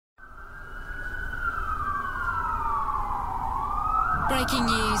Breaking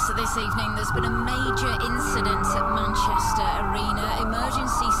news this evening, there's been a major incident at Manchester Arena.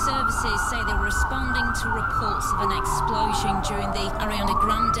 Emergency services say they're responding to reports of an explosion during the Ariana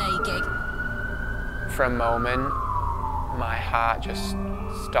Grande gig. For a moment, my heart just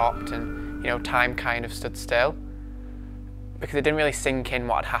stopped and, time kind of stood still because it didn't really sink in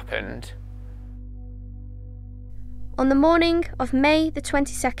what had happened. On the morning of May the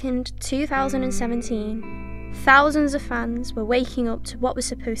 22nd, 2017, thousands of fans were waking up to what was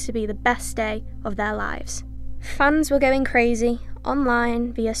supposed to be the best day of their lives. Fans were going crazy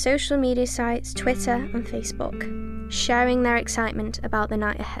online via social media sites, Twitter and Facebook, sharing their excitement about the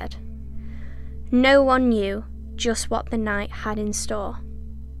night ahead. No one knew just what the night had in store.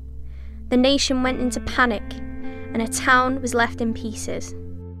 The nation went into panic and a town was left in pieces.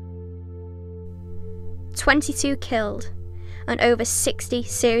 22 killed and over 60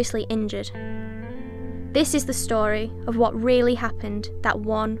 seriously injured. This is the story of what really happened that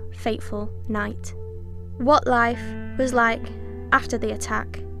one fateful night. What life was like after the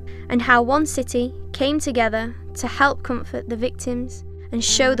attack, and how one city came together to help comfort the victims and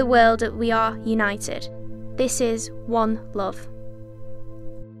show the world that we are united. This is One Love.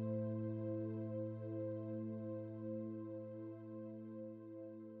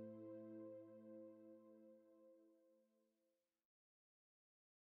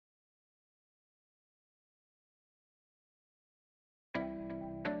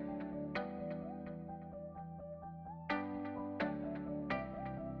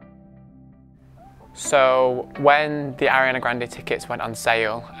 So when the Ariana Grande tickets went on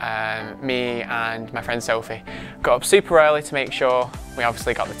sale, me and my friend Sophie got up super early to make sure we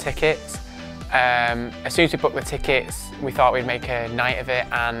obviously got the tickets. As soon as we booked the tickets, we thought we'd make a night of it,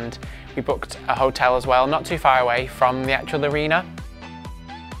 and we booked a hotel as well, not too far away from the actual arena.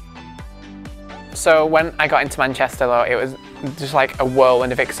 So when I got into Manchester though, it was just like a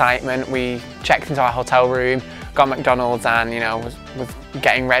whirlwind of excitement. We checked into our hotel room, got McDonald's and was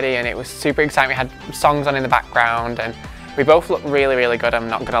getting ready, and it was super exciting. We had songs on in the background and we both looked really, really good, I'm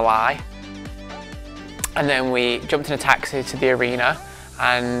not gonna lie. And then we jumped in a taxi to the arena,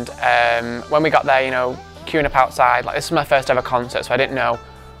 and when we got there, queuing up outside, like this was my first ever concert, so I didn't know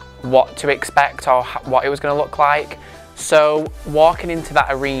what to expect or what it was gonna look like. So walking into that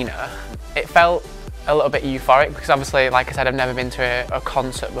arena, it felt a little bit euphoric because obviously, like I said, I've never been to a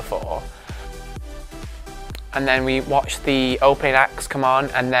concert before. And then we watched the opening acts come on,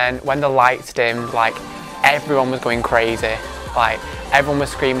 and then when the lights dimmed, like everyone was going crazy. Like everyone was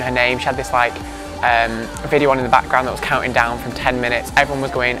screaming her name. She had this like video on in the background that was counting down from 10 minutes. Everyone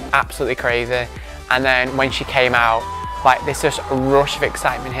was going absolutely crazy. And then when she came out, like this just rush of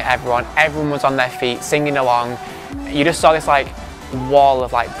excitement hit everyone. Everyone was on their feet singing along. You just saw this like wall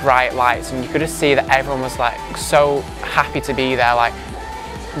of like bright lights, and you could just see that everyone was like so happy to be there. Like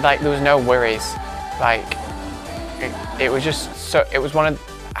there was no worries. Like it was just so, it was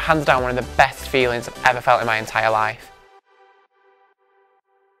hands down one of the best feelings I've ever felt in my entire life.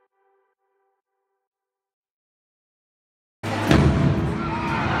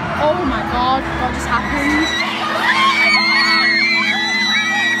 Oh my God, what just happened?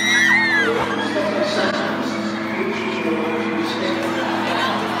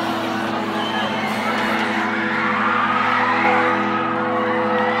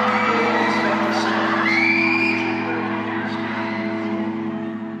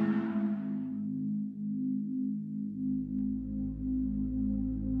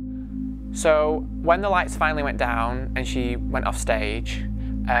 So when the lights finally went down and she went off stage,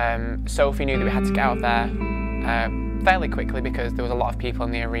 Sophie knew that we had to get out of there fairly quickly because there was a lot of people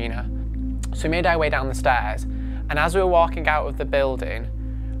in the arena. So we made our way down the stairs, and as we were walking out of the building,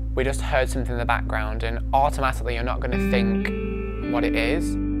 we just heard something in the background, and automatically you're not going to think what it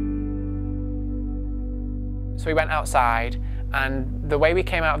is. So we went outside, and the way we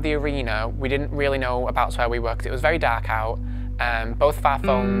came out of the arena, we didn't really know about where we were because it was very dark out. Both of our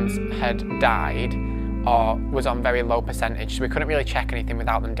phones had died or was on very low percentage, so we couldn't really check anything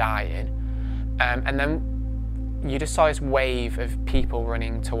without them dying. And then you just saw this wave of people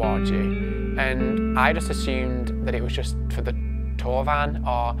running towards you, and I just assumed that it was just for the tour van,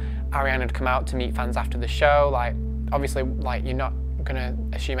 or Ariana had come out to meet fans after the show. Like obviously, like you're not gonna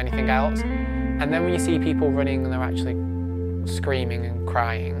assume anything else. And then when you see people running and they're actually screaming and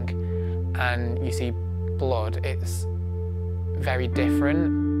crying, and you see blood, it's very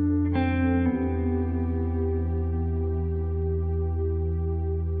different.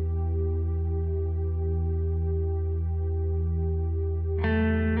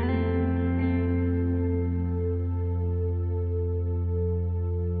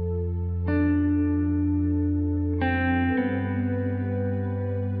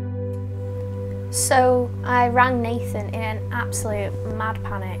 So I rang Nathan in an absolute mad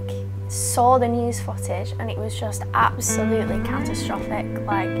panic, saw the news footage, and it was just absolutely catastrophic.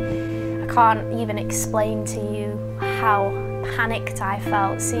 Like, I can't even explain to you how panicked I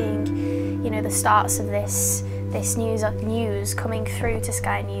felt seeing, you know, the starts of this news coming through to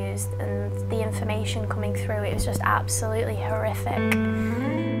Sky News and the information coming through. It was just absolutely horrific.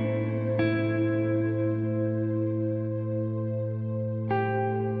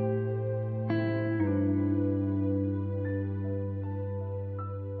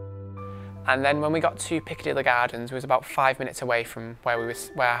 And then when we got to Piccadilly Gardens, it was about 5 minutes away from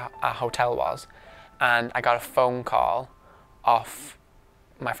where our hotel was, and I got a phone call off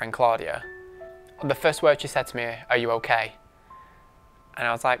my friend Claudia. The first word she said to me, "Are you okay?" And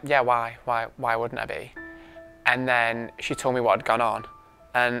I was like, "Yeah, why? Why wouldn't I be?" And then she told me what had gone on,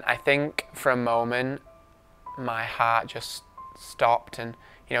 and I think for a moment my heart just stopped, and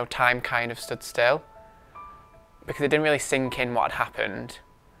you know, time kind of stood still because it didn't really sink in what had happened.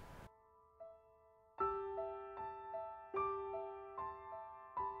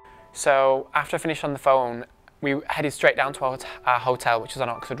 So after I finished on the phone, we headed straight down to our hotel, which was on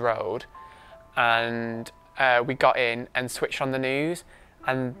Oxford Road, and we got in and switched on the news,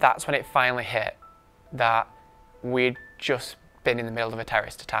 and that's when it finally hit that we'd just been in the middle of a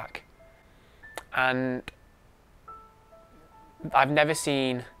terrorist attack. And I've never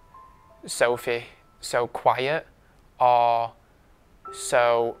seen Sophie so quiet or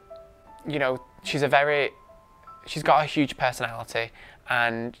so, you know, she's got a huge personality,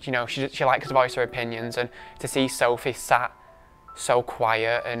 and you know, she likes to voice her opinions, and to see Sophie sat so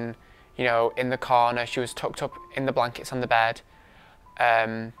quiet and, you know, in the corner, she was tucked up in the blankets on the bed,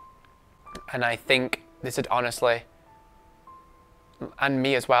 and I think this had honestly, and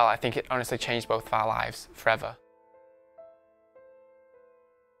me as well, I think it honestly changed both of our lives forever.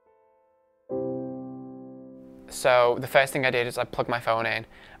 So the first thing I did is I plugged my phone in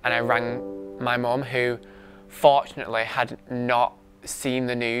and I rang my mum, who fortunately had not seen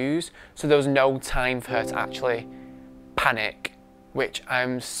the news, so there was no time for her to actually panic, which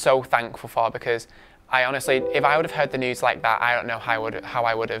I'm so thankful for, because I honestly, if I would have heard the news like that, I don't know how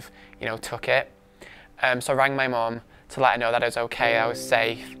I would have, you know, took it. So I rang my mum to let her know that I was okay, I was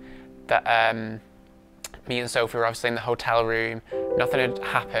safe, that me and Sophie were obviously in the hotel room, nothing had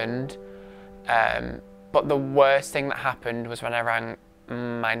happened. But the worst thing that happened was when I rang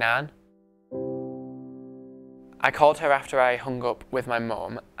my nan. I called her after I hung up with my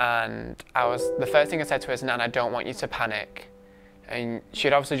mum, and the first thing I said to her is, "Nan, I don't want you to panic." And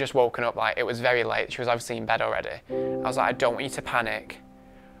she'd obviously just woken up, like, it was very late, she was obviously in bed already. I was like, "I don't want you to panic,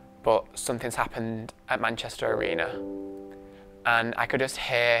 but something's happened at Manchester Arena." And I could just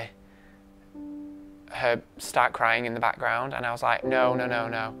hear her start crying in the background, and I was like, no,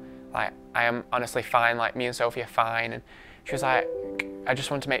 like, I am honestly fine, like, me and Sophie are fine. And she was like, "I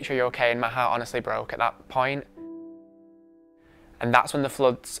just want to make sure you're okay," and my heart honestly broke at that point. And that's when the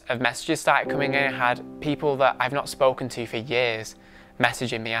floods of messages started coming in. I had people that I've not spoken to for years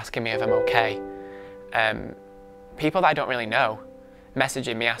messaging me, asking me if I'm okay. People that I don't really know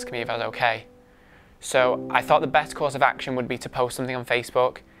messaging me, asking me if I was okay. So I thought the best course of action would be to post something on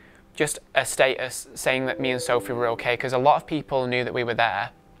Facebook, just a status saying that me and Sophie were okay, because a lot of people knew that we were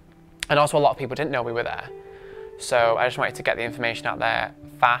there, and also a lot of people didn't know we were there. So I just wanted to get the information out there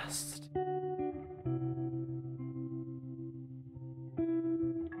fast.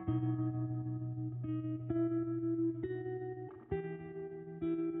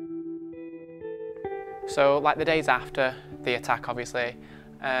 So like the days after the attack, obviously,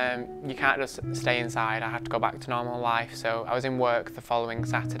 you can't just stay inside. I had to go back to normal life. So I was in work the following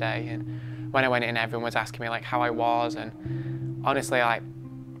Saturday, and when I went in, everyone was asking me like how I was, and honestly, like,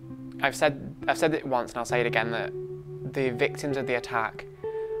 I've said it once and I'll say it again, that the victims of the attack,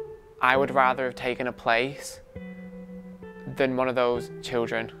 I would rather have taken a place than one of those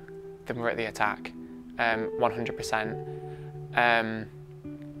children that were at the attack, 100%.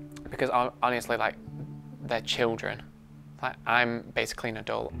 Because honestly, like, they're children. Like, I'm basically an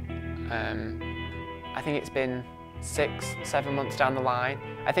adult. I think it's been 6-7 months down the line.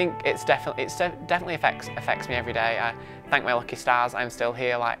 I think it definitely affects me every day. I thank my lucky stars I'm still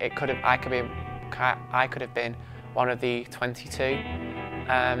here. Like, I could have been one of the 22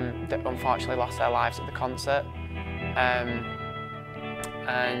 that unfortunately lost their lives at the concert.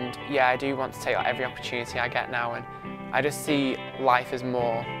 And yeah, I do want to take like every opportunity I get now, and I just see life as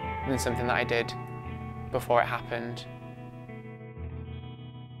more than something that I did before it happened.